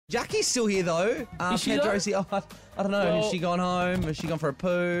Jackie's still here, though. Is she, Pedro's though? here. I don't know. Well- Has she gone home? Has she gone for a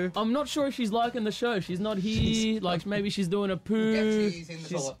poo? I'm not sure if she's liking the show. She's not here. Like, maybe she's doing a poo. She's in the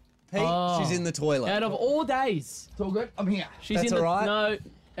She's- toilet. Pete, Oh. she's in the toilet. Out of all days. It's all good. I'm here. She's That's in the... all right.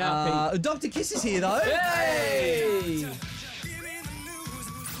 No. Out, Dr. Kiss is here, though. Pete. Hey!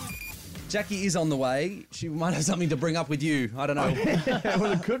 Jackie is on the way. She might have something to bring up with you. I don't know.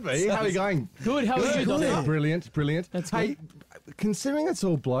 Well, it could be. How are you going? Good. How are you, Good. Donnie? Brilliant. That's Hey, considering it's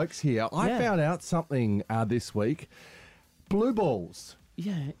all blokes here, I Yeah. found out something this week. Blue balls.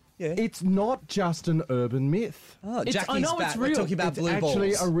 Yeah. Yeah. It's not just an urban myth. Oh, It's- Jackie's I know back. it's We're real. talking about It's blue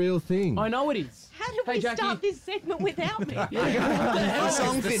actually balls. a real thing. I know it is. How did Hey, we Jackie. start this segment without me? The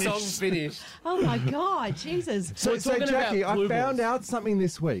song The finished. song's finished. Oh my God, Jesus. So, We're talking Jackie, about I blue found balls. out something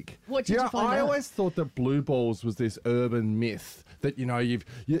this week. What did you find I out? always thought that blue balls was this urban myth that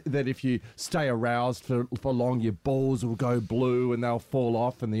that if you stay aroused for long, your balls will go blue and they'll fall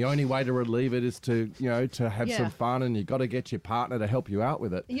off, and the only way to relieve it is to to have Yeah. some fun, and you got to get your partner to help you out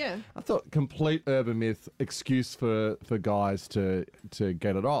with it. Yeah. I thought complete urban myth excuse for guys to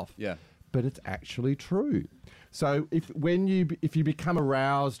get it off. Yeah. But it's actually true. So if you become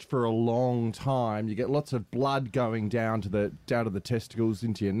aroused for a long time, you get lots of blood going down to the testicles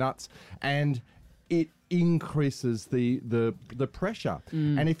into your nuts, and it increases the pressure.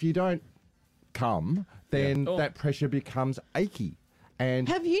 And if you don't come, then Oh. that pressure becomes achy. And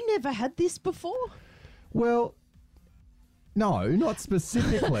Have you never had this before? well, no, not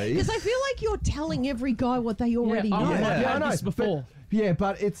specifically. Because I feel like you're telling every guy what they already Yeah, know. I've Yeah. had this before.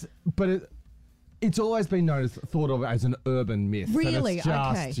 But it's always been thought of as an urban myth. that Really? it's just,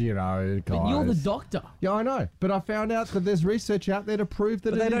 Okay. guys. But you're the doctor. Yeah, I know. But I found out that there's research out there to prove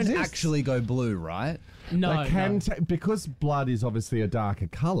that But they it don't exists. actually go blue, right? No, They can no. because blood is obviously a darker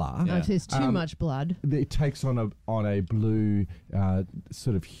colour. If there's too much blood. It takes on a blue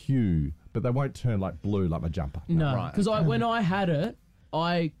sort of hue, but they won't turn like blue like my jumper. No, Right. because when I had it,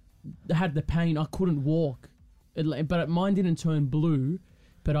 I had the pain. I couldn't walk, but mine didn't turn blue.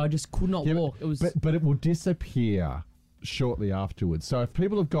 But I just could not Yeah, walk. It was but it will disappear shortly afterwards. So if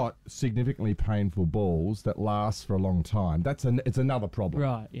people have got significantly painful balls that last for a long time, it's another problem.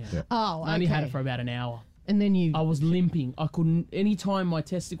 right. Yeah. Oh, I only had okay. it for about an hour. And then I was limping. I couldn't. Anytime my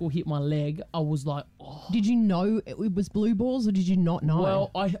testicle hit my leg, I was like, oh. Did you know it was blue balls or did you not know?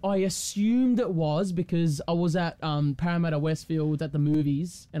 Well, I assumed it was because I was at Parramatta Westfield at the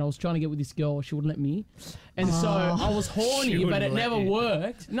movies and I was trying to get with this girl. She wouldn't let me. And so I was horny, She but it wouldn't let never you.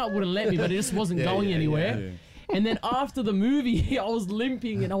 worked. No, it wouldn't let me, but it just wasn't going anywhere. And then after the movie, I was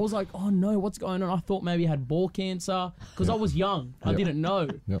limping and I was like, oh no, what's going on? I thought maybe I had ball cancer because I was young. I Yep. didn't know.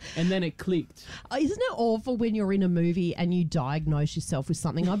 Yep. And then it clicked. Isn't it awful when you're in a movie and you diagnose yourself with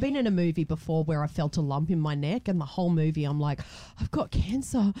something? I've been in a movie before where I felt a lump in my neck, and the whole movie I'm like, I've got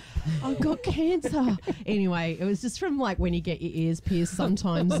cancer. I've got cancer. Anyway, it was just from like when you get your ears pierced,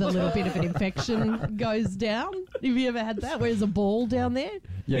 sometimes a little bit of an infection goes down. Have you ever had that? Where there's a ball down there?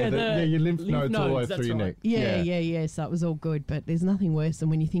 Yeah, your lymph nodes all the way nodes, through that's your right. neck. Yeah. So it was all good, but there's nothing worse than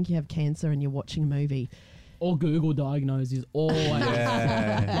when you think you have cancer and you're watching a movie. Or Google diagnose is always like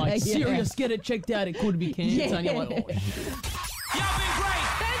Yeah. serious. Get it checked out. It could be cancer. Yeah. And you're like, oh.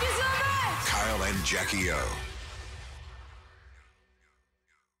 Kyle and Jackie O.